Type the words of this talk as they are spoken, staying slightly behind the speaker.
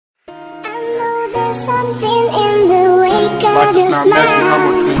There's something in the wake of your smile.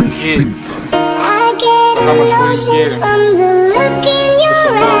 How much we get. I get an emotion from the look in your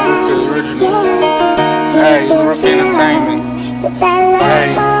eyes. Hey, Ruka Entertainment.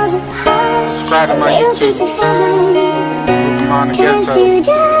 Hey, subscribe to my YouTube. Ruka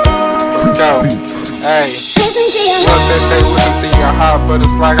Ghetto. Let's go. Hey, look, they say listen to your heart, but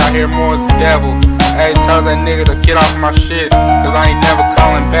it's like I hear more of the devil. Hey, tell that nigga to get off my shit, cause I ain't never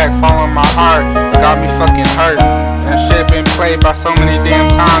calling back, following my heart. Got me fucking hurt. And shit been played by so many damn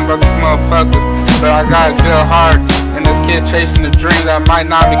times by these motherfuckers. But I got a good heart, and this kid chasing a dream that might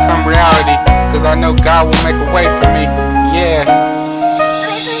not become reality, cause I know God will make a way for me. Yeah,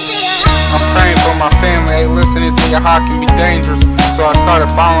 I'm praying for my family. Hey, listening to your heart can be dangerous, so I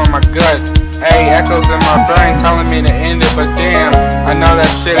started following my gut. Hey, echoes in my brain telling me to end it, but damn, I know that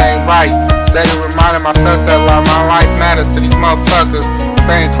shit ain't right. Said it reminded myself that my life matters to these motherfuckers.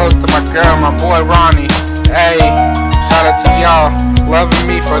 Staying close to my girl, my boy Ronnie. Hey, shout out to y'all, loving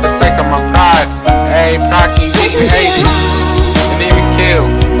me for the sake of my pride. Hey, pride can get you hated and even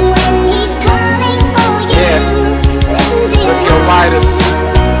killed. Yeah, with your lighters.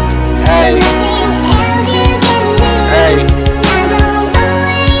 Hey, hey.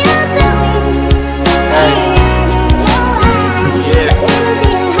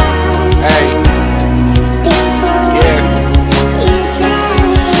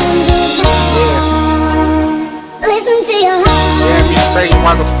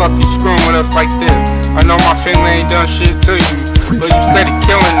 Why the fuck you screwing with us like this? I know my family ain't done shit to you, but you steady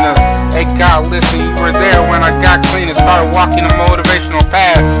killing us. Hey God, listen, you were there when I got clean and started walking a motivational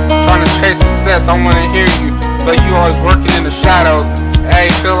path, trying to chase success. I wanna hear you, but you always working in the shadows. Hey,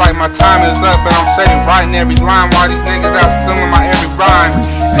 feel like my time is up, but I'm steady writing every line while these niggas out stealing my every rhyme.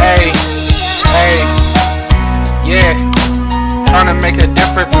 Hey, hey, yeah, trying to make a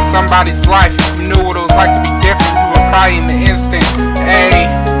difference in somebody's life. If you knew what it was like to be different, you would cry in the instant. Hey,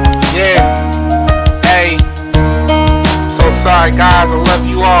 yeah, hey, so sorry guys, I love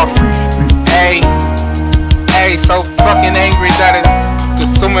you all. Hey, hey, so fucking angry that it's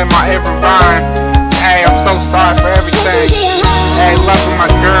consuming my every rhyme. Hey, I'm so sorry for everything. Hey, loving my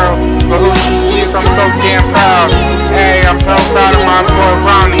girl for who she is, I'm so damn proud. Hey, I'm so proud of my boy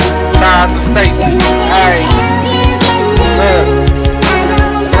Ronnie. Shout out to Stacy. Hey, look,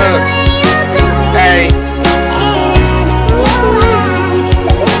 look, hey.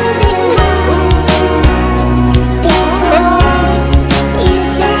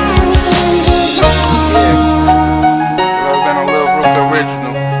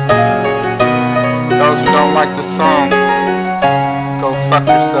 Those who don't like the song, go fuck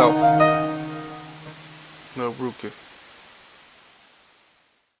yourself. Lil Ruka.